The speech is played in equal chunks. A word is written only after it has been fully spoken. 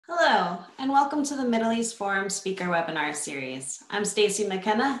and welcome to the Middle East Forum Speaker Webinar Series. I'm Stacy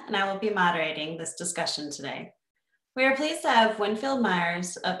McKenna, and I will be moderating this discussion today. We are pleased to have Winfield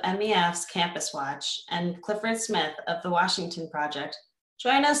Myers of MEF's Campus Watch and Clifford Smith of the Washington Project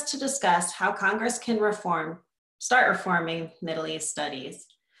join us to discuss how Congress can start reforming Middle East studies.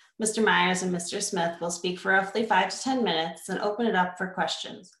 Mr. Myers and Mr. Smith will speak for roughly 5 to 10 minutes and open it up for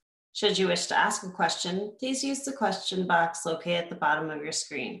questions. Should you wish to ask a question, please use the question box located at the bottom of your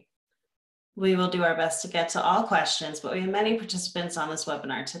screen. We will do our best to get to all questions, but we have many participants on this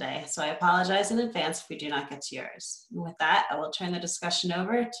webinar today, so I apologize in advance if we do not get to yours. And with that, I will turn the discussion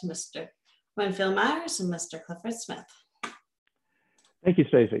over to Mr. Winfield Myers and Mr. Clifford Smith. Thank you,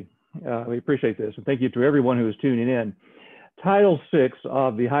 Stacy. We appreciate this, and thank you to everyone who is tuning in. Title VI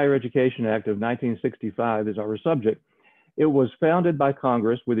of the Higher Education Act of 1965 is our subject. It was founded by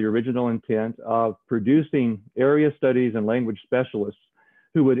Congress with the original intent of producing area studies and language specialists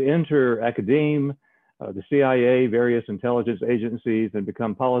who would enter academia, the CIA, various intelligence agencies, and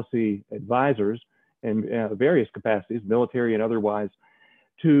become policy advisors in various capacities, military and otherwise,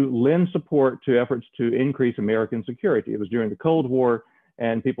 to lend support to efforts to increase American security. It was during the Cold War,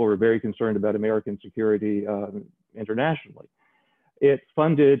 and people were very concerned about American security internationally. It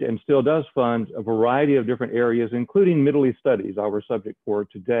funded and still does fund a variety of different areas, including Middle East studies, our subject for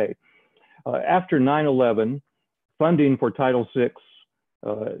today. After 9/11, funding for Title VI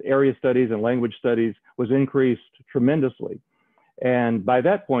area studies and language studies was increased tremendously. And by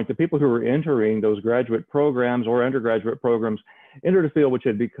that point, the people who were entering those graduate programs or undergraduate programs entered a field which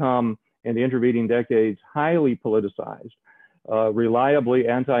had become, in the intervening decades, highly politicized, reliably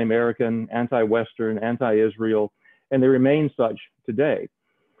anti-American, anti-Western, anti-Israel, and they remain such today.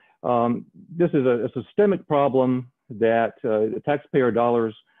 This is a systemic problem that the taxpayer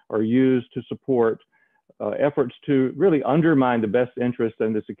dollars are used to support efforts to really undermine the best interest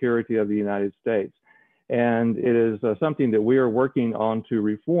and the security of the United States. And it is something that we are working on to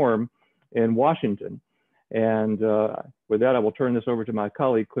reform in Washington. And with that, I will turn this over to my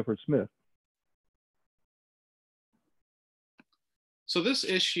colleague, Clifford Smith. So this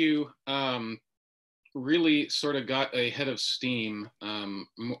issue really sort of got a head of steam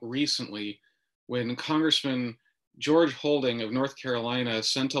recently when Congressman George Holding of North Carolina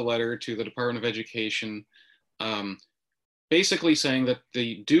sent a letter to the Department of Education basically saying that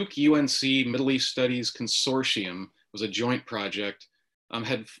the Duke UNC Middle East Studies Consortium was a joint project,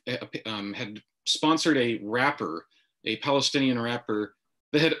 had sponsored a rapper, a Palestinian rapper,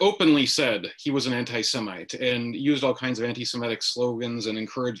 that had openly said he was an anti-Semite and used all kinds of anti-Semitic slogans and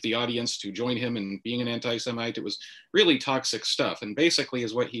encouraged the audience to join him in being an anti-Semite. It was really toxic stuff. And basically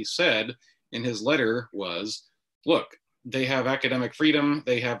is what he said in his letter was, look, they have academic freedom,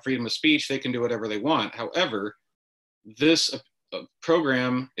 they have freedom of speech, they can do whatever they want. However, this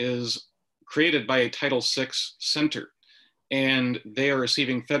program is created by a Title VI center, and they are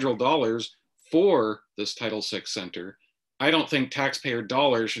receiving federal dollars for this Title VI center. I don't think taxpayer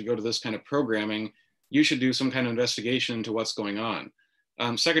dollars should go to this kind of programming. You should do some kind of investigation into what's going on.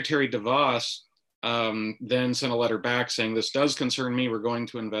 Secretary DeVos then sent a letter back saying, this does concern me, we're going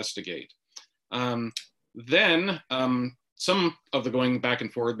to investigate. Then some of the going back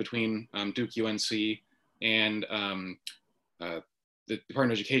and forth between Duke UNC and the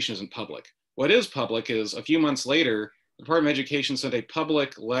Department of Education isn't public. What is public is a few months later, the Department of Education sent a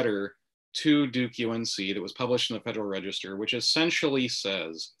public letter to Duke UNC that was published in the Federal Register, which essentially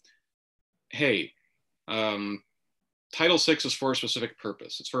says, hey, Title VI is for a specific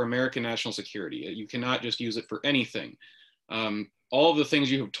purpose. It's for American national security. You cannot just use it for anything. All of the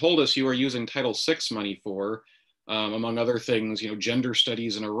things you have told us you are using Title VI money for, among other things, gender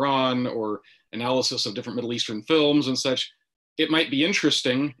studies in Iran or analysis of different Middle Eastern films and such, it might be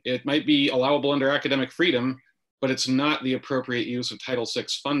interesting, it might be allowable under academic freedom, but it's not the appropriate use of Title VI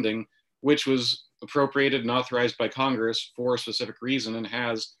funding, which was appropriated and authorized by Congress for a specific reason and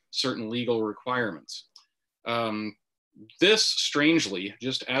has certain legal requirements. This, strangely,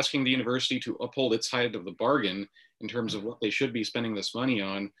 just asking the university to uphold its side of the bargain in terms of what they should be spending this money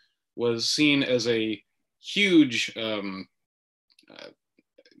on, was seen as a huge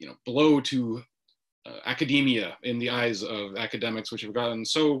blow to academia in the eyes of academics, which have gotten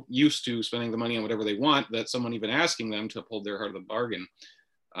so used to spending the money on whatever they want that someone even asking them to uphold their heart of the bargain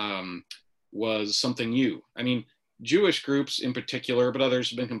was something new. I mean, Jewish groups in particular, but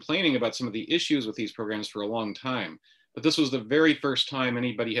others have been complaining about some of the issues with these programs for a long time. But this was the very first time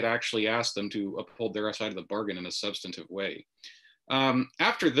anybody had actually asked them to uphold their side of the bargain in a substantive way.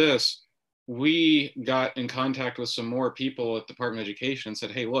 After this, we got in contact with some more people at the Department of Education and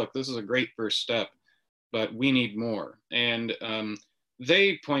said, hey, look, this is a great first step, but we need more. And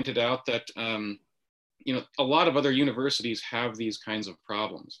they pointed out that a lot of other universities have these kinds of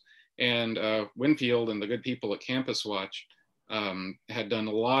problems. And Winfield and the good people at Campus Watch had done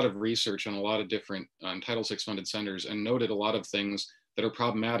a lot of research on a lot of different Title VI funded centers and noted a lot of things that are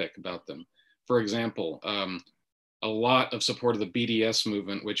problematic about them. For example, a lot of support of the BDS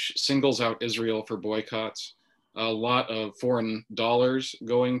movement, which singles out Israel for boycotts, a lot of foreign dollars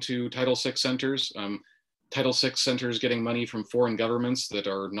going to Title VI centers, Title VI centers getting money from foreign governments that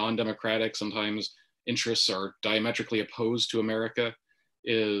are non-democratic, sometimes interests are diametrically opposed to America,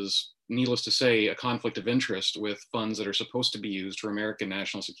 is, needless to say, a conflict of interest with funds that are supposed to be used for American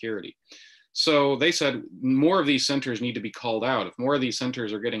national security. So they said more of these centers need to be called out. If more of these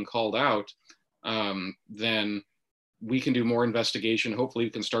centers are getting called out, then we can do more investigation. Hopefully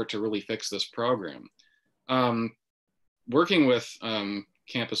we can start to really fix this program. Working with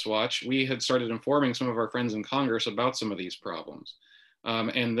Campus Watch, we had started informing some of our friends in Congress about some of these problems,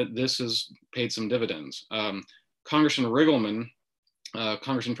 and that this has paid some dividends. Congressman Riggleman,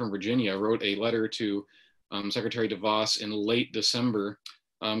 Congressman from Virginia, wrote a letter to Secretary DeVos in late December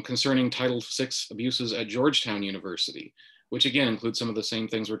concerning Title VI abuses at Georgetown University, which again includes some of the same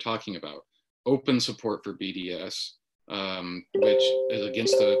things we're talking about. Open support for BDS, which is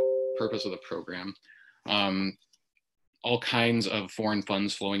against the purpose of the program. All kinds of foreign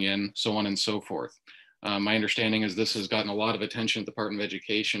funds flowing in, so on and so forth. My understanding is this has gotten a lot of attention at the Department of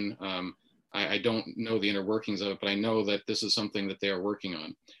Education. I don't know the inner workings of it, but I know that this is something that they are working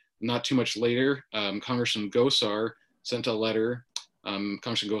on. Not too much later, Congressman Gosar sent a letter,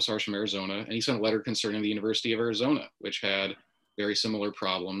 Congressman Gosar from Arizona, and he sent a letter concerning the University of Arizona, which had very similar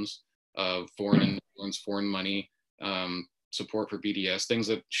problems of foreign influence, foreign money, support for BDS, things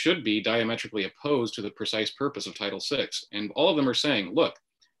that should be diametrically opposed to the precise purpose of Title VI. And all of them are saying, look,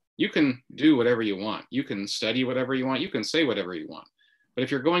 you can do whatever you want. You can study whatever you want. You can say whatever you want. But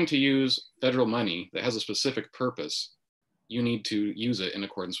if you're going to use federal money that has a specific purpose, you need to use it in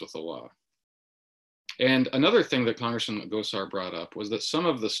accordance with the law. And another thing that Congressman Gosar brought up was that some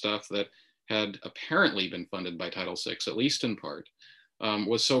of the stuff that had apparently been funded by Title VI, at least in part,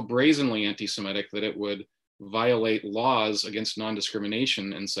 was so brazenly anti-Semitic that it would violate laws against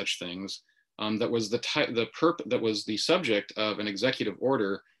non-discrimination and such things. That was the subject of an executive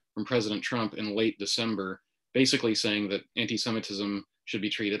order from President Trump in late December, basically saying that anti-Semitism should be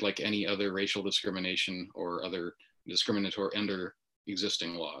treated like any other racial discrimination or other discriminatory under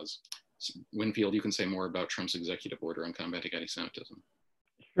existing laws. Winfield, you can say more about Trump's executive order on combating anti-Semitism.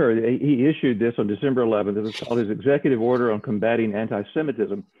 Sure, he issued this on December 11th. It was called his Executive Order on Combating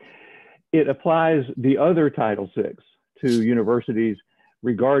Anti-Semitism. It applies the other Title VI to universities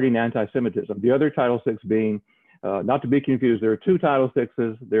regarding anti-Semitism. The other Title VI being, not to be confused, there are two Title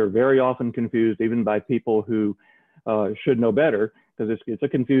VIs. They're very often confused, even by people who should know better, because it's a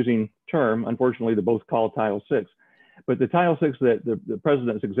confusing term. Unfortunately, they're both called Title VI. But the Title VI that the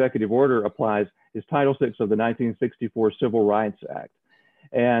President's executive order applies is Title VI of the 1964 Civil Rights Act.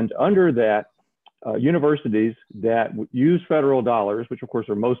 And under that, universities that use federal dollars, which of course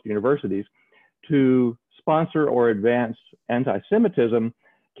are most universities, to sponsor or advance anti-Semitism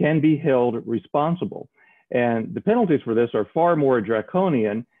can be held responsible. And the penalties for this are far more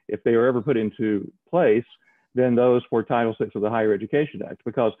draconian, if they are ever put into place, than those for Title VI of the Higher Education Act,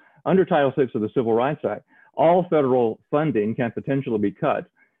 because under Title VI of the Civil Rights Act, all federal funding can potentially be cut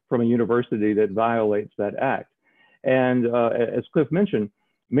from a university that violates that act. And as Cliff mentioned,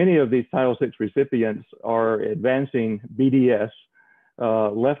 many of these Title VI recipients are advancing BDS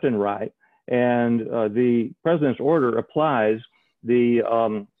left and right, and the President's order applies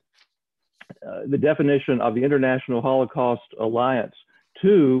the definition of the International Holocaust Alliance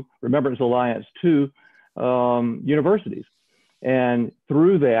to, Remembrance Alliance to universities. And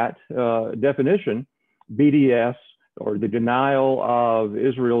through that definition, BDS, or the denial of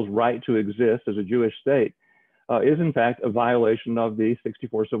Israel's right to exist as a Jewish state, is in fact a violation of the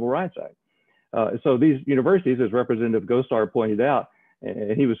 64 Civil Rights Act. So these universities, as Representative Gosar pointed out,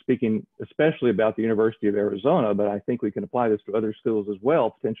 and he was speaking especially about the University of Arizona, but I think we can apply this to other schools as well,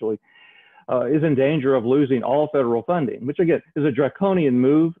 potentially, is in danger of losing all federal funding, which again is a draconian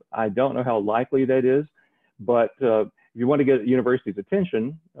move. I don't know how likely that is, but if you want to get universities'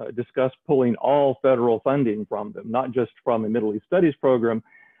 attention, discuss pulling all federal funding from them, not just from a Middle East Studies program,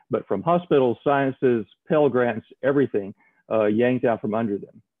 but from hospitals, sciences, Pell Grants, everything yanked out from under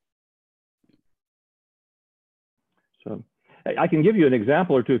them. So I can give you an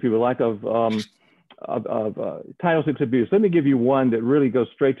example or two, if you would like, of Title VI abuse. Let me give you one that really goes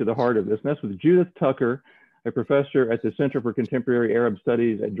straight to the heart of this, and that's with Judith Tucker, a professor at the Center for Contemporary Arab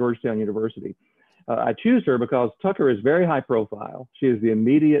Studies at Georgetown University. I choose her because Tucker is very high profile. She is the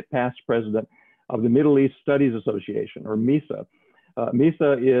immediate past president of the Middle East Studies Association, or MISA.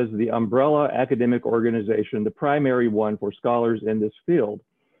 MISA is the umbrella academic organization, the primary one for scholars in this field.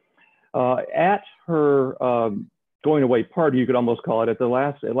 At her going away party, you could almost call it, at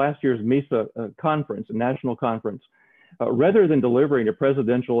last year's MISA conference, a national conference, rather than delivering a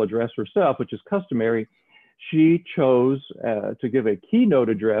presidential address herself, which is customary, she chose to give a keynote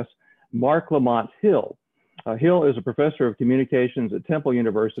address, Mark Lamont Hill. Hill is a professor of communications at Temple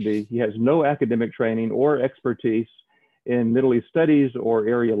University. He has no academic training or expertise in Middle East studies or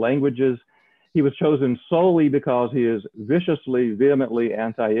area languages. He was chosen solely because he is viciously, vehemently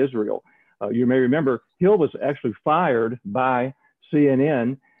anti-Israel. You may remember Hill was actually fired by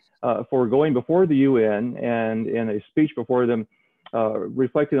CNN for going before the UN and in a speech before them,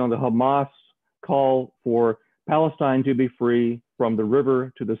 reflecting on the Hamas call for Palestine to be free from the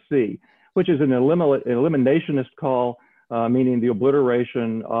river to the sea, which is an eliminationist call, meaning the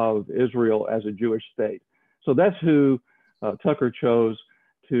obliteration of Israel as a Jewish state. So that's who Tucker chose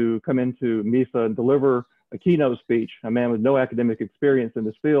to come into MISA and deliver a keynote speech, a man with no academic experience in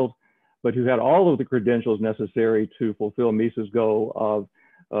this field, but who had all of the credentials necessary to fulfill MISA's goal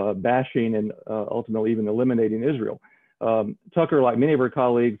of bashing and ultimately even eliminating Israel. Tucker, like many of her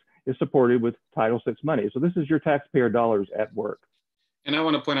colleagues, is supported with Title VI money. So this is your taxpayer dollars at work. And I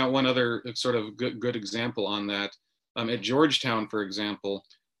want to point out one other sort of good example on that. At Georgetown, for example,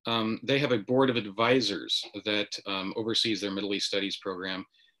 they have a board of advisors that oversees their Middle East Studies program,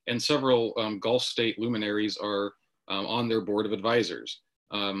 and several Gulf state luminaries are on their board of advisors.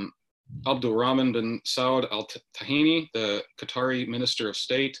 Abdul Rahman bin Saud Al Tahini, the Qatari Minister of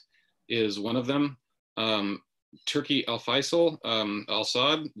State, is one of them. Turki Al Faisal Al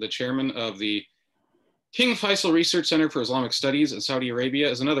Saud, the chairman of the King Faisal Research Center for Islamic Studies in Saudi Arabia,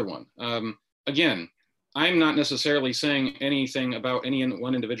 is another one. Again, I'm not necessarily saying anything about any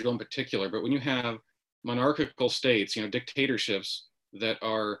one individual in particular, but when you have monarchical states, dictatorships that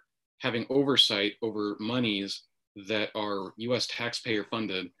are having oversight over monies that are US taxpayer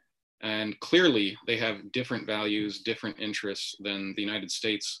funded, and clearly they have different values, different interests than the United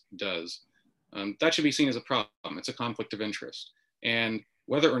States does, that should be seen as a problem. It's a conflict of interest. And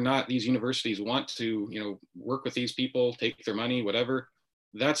whether or not these universities want to, work with these people, take their money, whatever,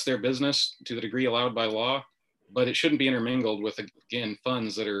 that's their business to the degree allowed by law, but it shouldn't be intermingled with, again,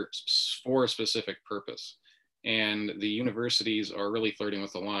 funds that are for a specific purpose. And the universities are really flirting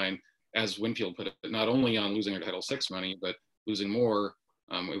with the line, as Winfield put it, not only on losing their Title VI money, but losing more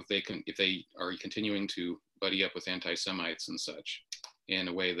if they are continuing to buddy up with anti-Semites and such in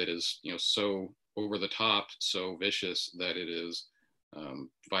a way that is, so over the top, so vicious that it is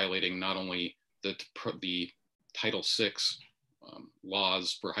violating not only the Title VI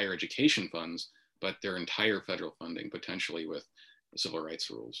laws for higher education funds, but their entire federal funding, potentially with the civil rights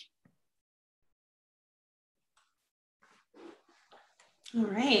rules. All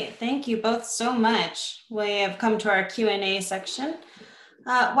right, thank you both so much. We have come to our Q&A section.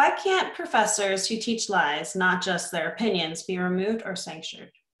 Why can't professors who teach lies, not just their opinions, be removed or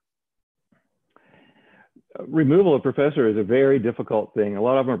censured? Removal of professor is a very difficult thing. A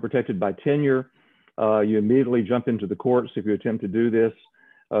lot of them are protected by tenure. You immediately jump into the courts if you attempt to do this.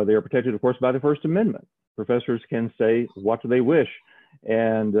 They are protected, of course, by the First Amendment. Professors can say what they wish.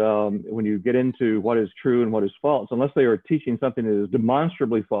 And when you get into what is true and what is false, unless they are teaching something that is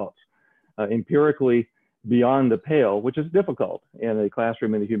demonstrably false, empirically beyond the pale, which is difficult in a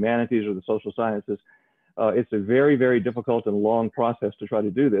classroom in the humanities or the social sciences, it's a very, very difficult and long process to try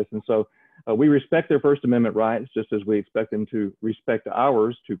to do this. And so we respect their First Amendment rights, just as we expect them to respect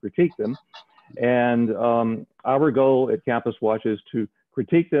ours to critique them. And our goal at Campus Watch is to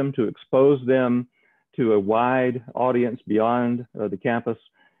critique them, to expose them to a wide audience beyond the campus.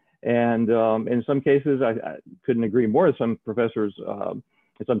 And in some cases, I couldn't agree more with some professors.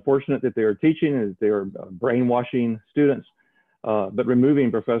 It's unfortunate that they are teaching and that they are brainwashing students, but removing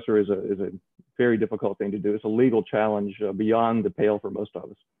professor is a very difficult thing to do. It's a legal challenge beyond the pale for most of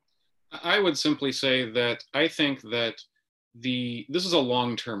us. I would simply say that I think that this is a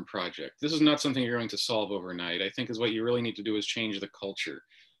long-term project. This is not something you're going to solve overnight. I think is what you really need to do is change the culture.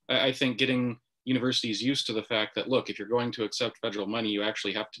 I think getting universities used to the fact that, look, if you're going to accept federal money, you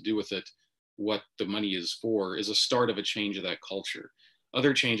actually have to do with it what the money is for, is a start of a change of that culture.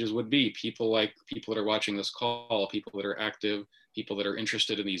 Other changes would be people that are watching this call, people that are active, people that are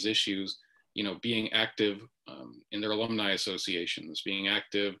interested in these issues, being active in their alumni associations, being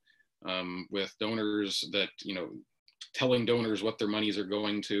active with donors that, telling donors what their monies are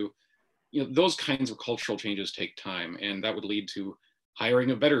going to. Those kinds of cultural changes take time, and that would lead to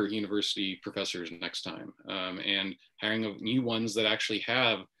hiring of better university professors next time, and hiring of new ones that actually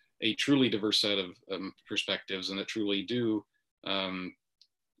have a truly diverse set of perspectives and that truly do,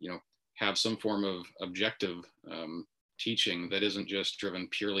 have some form of objective teaching that isn't just driven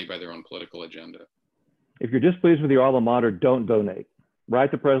purely by their own political agenda. If you're displeased with your alma mater, don't donate.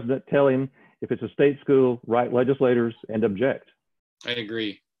 Write the president, tell him if it's a state school, write legislators and object. I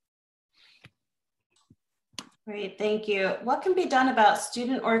agree. Great, thank you. What can be done about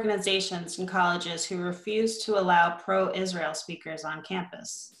student organizations in colleges who refuse to allow pro-Israel speakers on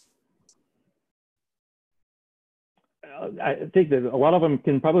campus? I think that a lot of them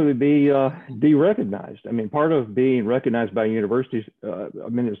can probably be de-recognized. I mean, part of being recognized by universities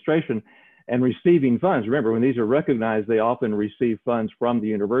administration and receiving funds. Remember, when these are recognized, they often receive funds from the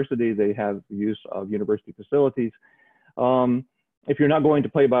university. They have use of university facilities. If you're not going to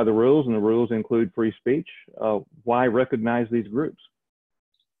play by the rules, and the rules include free speech, why recognize these groups?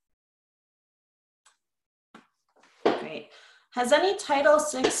 Great. Has any Title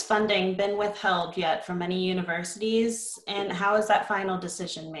VI funding been withheld yet from any universities, and how is that final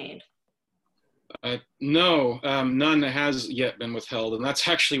decision made? No, none has yet been withheld, and that's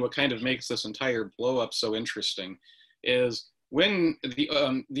actually what kind of makes this entire blow up so interesting, is when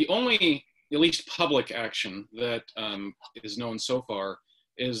the only, at least public action that is known so far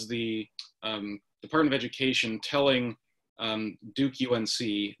is the Department of Education telling Duke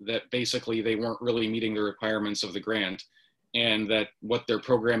UNC that basically they weren't really meeting the requirements of the grant, and that what their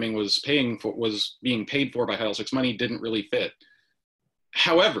programming was being paid for by Title VI money didn't really fit.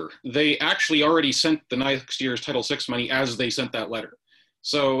 However, they actually already sent the next year's Title VI money as they sent that letter.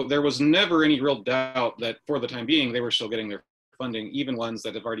 So there was never any real doubt that for the time being, they were still getting their funding, even ones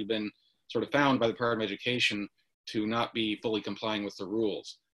that have already been sort of found by the Department of Education to not be fully complying with the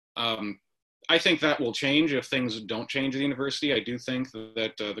rules. I think that will change if things don't change at the university. I do think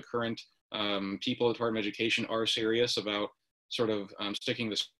that the current people at the Department of Education are serious about sort of sticking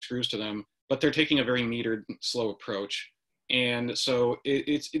the screws to them, but they're taking a very metered, slow approach. And so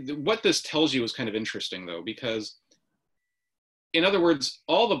what this tells you is kind of interesting, though, because in other words,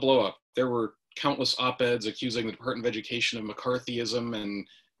 all the blow up, there were countless op-eds accusing the Department of Education of McCarthyism and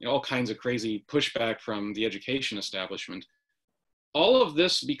all kinds of crazy pushback from the education establishment. All of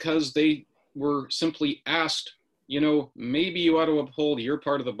this because they were simply asked, maybe you ought to uphold your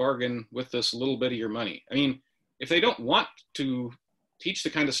part of the bargain with this little bit of your money. I mean, if they don't want to teach the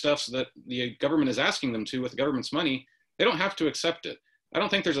kind of stuff that the government is asking them to with the government's money, they don't have to accept it. I don't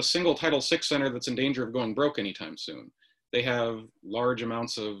think there's a single Title VI center that's in danger of going broke anytime soon. They have large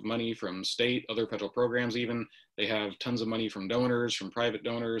amounts of money from state, other federal programs even. They have tons of money from donors, from private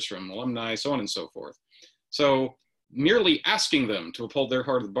donors, from alumni, so on and so forth. So merely asking them to uphold their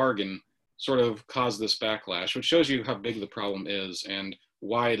part of the bargain sort of caused this backlash, which shows you how big the problem is and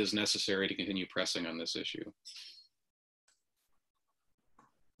why it is necessary to continue pressing on this issue.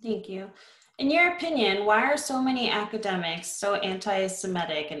 Thank you. In your opinion, why are so many academics so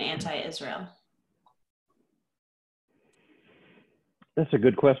anti-Semitic and anti-Israel? That's a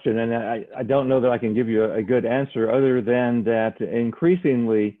good question, and I don't know that I can give you a good answer other than that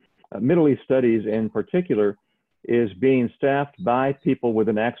increasingly Middle East studies in particular is being staffed by people with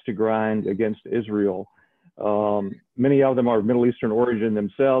an axe to grind against Israel. Many of them are of Middle Eastern origin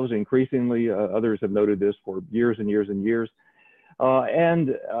themselves. Increasingly, others have noted this for years and years and years.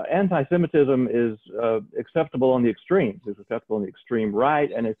 And anti-Semitism is acceptable on the extremes. It's acceptable on the extreme right,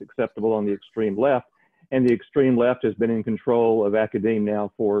 and it's acceptable on the extreme left. And the extreme left has been in control of academia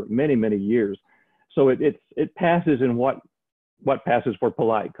now for many, many years. So it passes in what passes for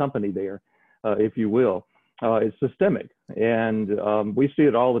polite company there, if you will. It's systemic, and we see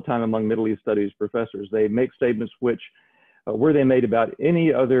it all the time among Middle East studies professors. They make statements which, were they made about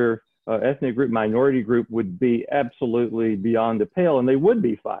any other ethnic group, minority group, would be absolutely beyond the pale, and they would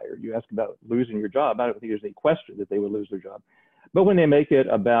be fired. You ask about losing your job. I don't think there's any question that they would lose their job. But when they make it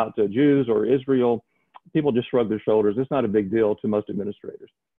about Jews or Israel, people just shrug their shoulders. It's not a big deal to most administrators.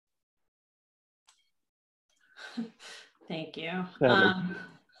 Thank you.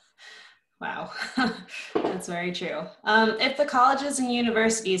 Wow, that's very true. If the colleges and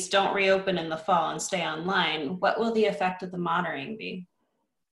universities don't reopen in the fall and stay online, what will the effect of the monitoring be?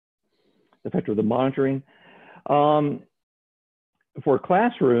 The effect of the monitoring? For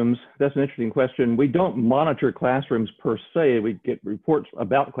classrooms, that's an interesting question. We don't monitor classrooms per se. We get reports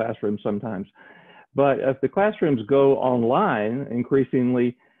about classrooms sometimes. But if the classrooms go online,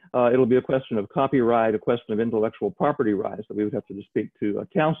 increasingly, it'll be a question of copyright, a question of intellectual property rights that we would have to speak to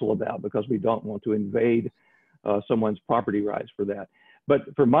counsel about, because we don't want to invade someone's property rights for that. But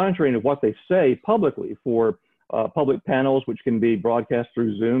for monitoring of what they say publicly, for public panels, which can be broadcast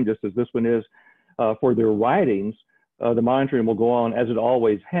through Zoom, just as this one is. For their writings, the monitoring will go on as it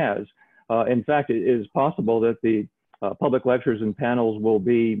always has. In fact, it is possible that the public lectures and panels will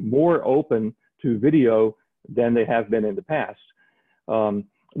be more open to video than they have been in the past.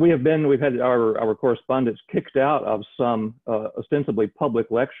 We've had our correspondents kicked out of some ostensibly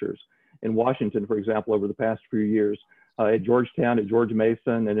public lectures in Washington, for example, over the past few years, at Georgetown, at George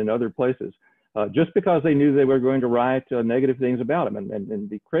Mason, and in other places, just because they knew they were going to write negative things about them and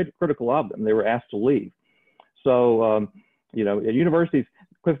be critical of them. They were asked to leave. So, you know, at universities,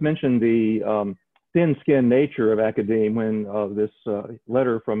 Cliff mentioned the thin-skinned nature of academe when this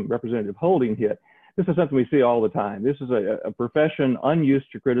letter from Representative Holding hit. This is something we see all the time. This is a profession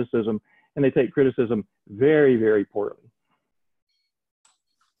unused to criticism, and they take criticism very, very poorly.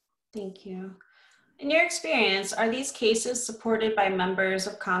 Thank you. In your experience, are these cases supported by members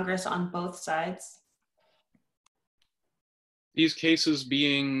of Congress on both sides? These cases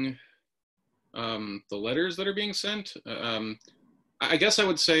being the letters that are being sent? I guess I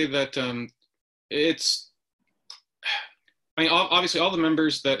would say that obviously all the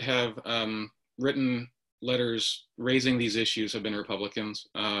members that have written letters raising these issues have been Republicans.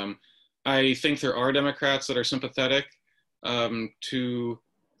 I think there are Democrats that are sympathetic to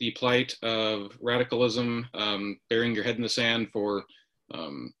the plight of radicalism, burying your head in the sand for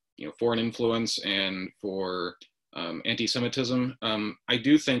foreign influence and for anti-Semitism. I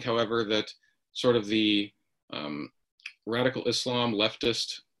do think, however, that sort of the radical Islam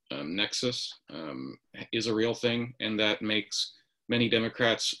leftist nexus is a real thing, and that makes many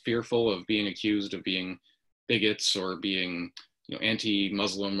Democrats fearful of being accused of being bigots or being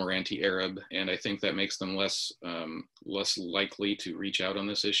anti-Muslim or anti-Arab, and I think that makes them less likely to reach out on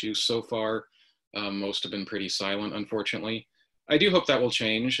this issue. So far, most have been pretty silent, unfortunately. I do hope that will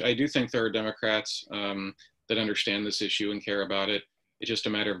change. I do think there are Democrats that understand this issue and care about it. It's just a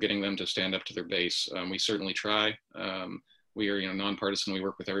matter of getting them to stand up to their base. We certainly try. We are nonpartisan. We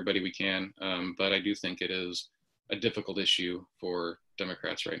work with everybody we can, but I do think it is a difficult issue for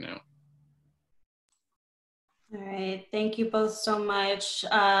Democrats right now. All right, thank you both so much.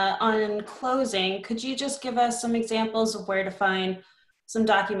 On closing, could you just give us some examples of where to find some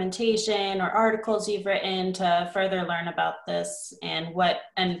documentation or articles you've written to further learn about this, and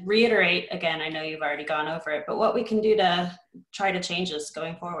reiterate, again, I know you've already gone over it, but what we can do to try to change this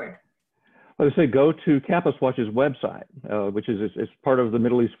going forward? Well, I say go to Campus Watch's website, which is part of the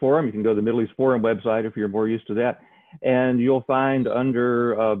Middle East Forum. You can go to the Middle East Forum website if you're more used to that, and you'll find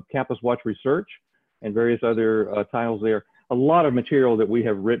under Campus Watch Research and various other titles there, a lot of material that we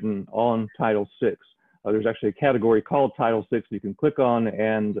have written on Title VI. There's actually a category called Title VI you can click on,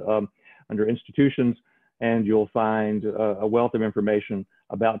 and under institutions, and you'll find a wealth of information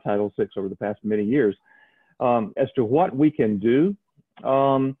about Title VI over the past many years. As to what we can do,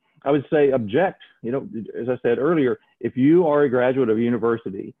 I would say object. As I said earlier, if you are a graduate of a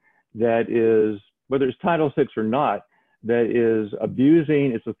university that is, whether it's Title VI or not, that is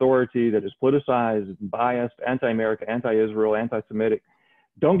abusing its authority, that is politicized, biased, anti-America, anti-Israel, anti-Semitic,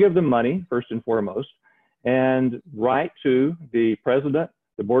 don't give them money, first and foremost, and write to the president,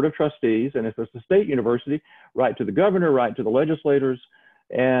 the board of trustees, and if it's a state university, write to the governor, write to the legislators,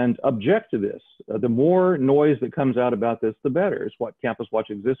 and object to this. The more noise that comes out about this, the better. It's what Campus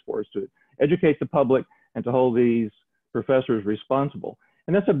Watch exists for, is to educate the public and to hold these professors responsible.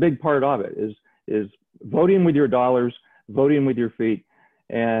 And that's a big part of it, is voting with your dollars, voting with your feet,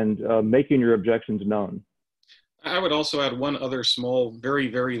 and making your objections known. I would also add one other small, very,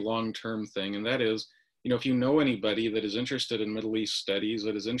 very long-term thing, and that is, if you know anybody that is interested in Middle East studies,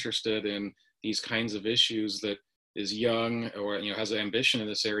 that is interested in these kinds of issues, that is young or has an ambition in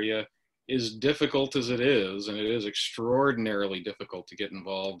this area, as difficult as it is, and it is extraordinarily difficult to get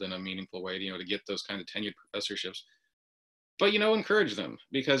involved in a meaningful way, to get those kind of tenured professorships. But encourage them,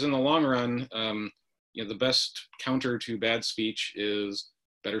 because in the long run, the best counter to bad speech is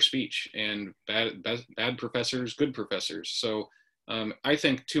better speech, and bad professors, good professors. So I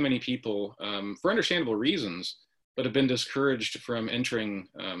think too many people, for understandable reasons, but have been discouraged from entering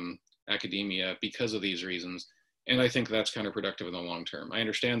academia because of these reasons. And I think that's counterproductive in the long term. I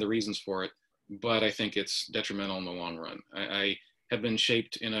understand the reasons for it, but I think it's detrimental in the long run. I have been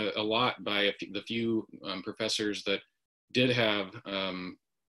shaped in a lot by the few professors that did have,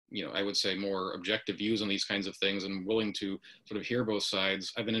 I would say, more objective views on these kinds of things, and willing to sort of hear both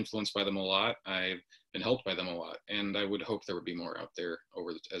sides. I've been influenced by them a lot. I've been helped by them a lot, and I would hope there would be more out there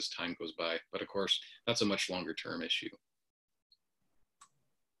as time goes by. But of course, that's a much longer term issue.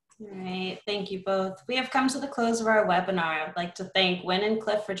 All right, thank you both. We have come to the close of our webinar. I'd like to thank Wynn and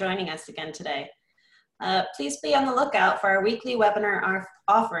Cliff for joining us again today. Please be on the lookout for our weekly webinar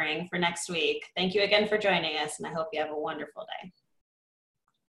offering for next week. Thank you again for joining us, and I hope you have a wonderful day.